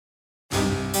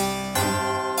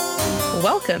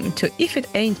Welcome to If It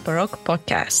Ain't Baroque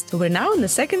podcast. We're now in the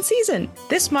second season.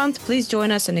 This month, please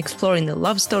join us in exploring the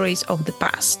love stories of the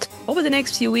past. Over the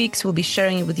next few weeks, we'll be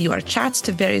sharing with you our chats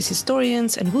to various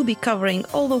historians, and we'll be covering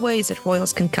all the ways that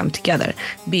royals can come together,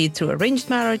 be it through arranged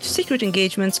marriage, secret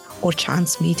engagements, or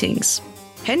chance meetings.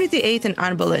 Henry VIII and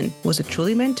Anne Boleyn, was it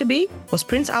truly meant to be? Was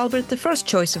Prince Albert the first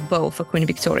choice of beau for Queen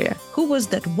Victoria? Who was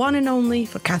that one and only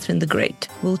for Catherine the Great?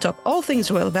 We'll talk all things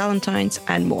Royal Valentines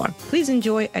and more. Please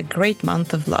enjoy a great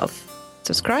month of love.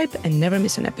 Subscribe and never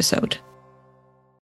miss an episode.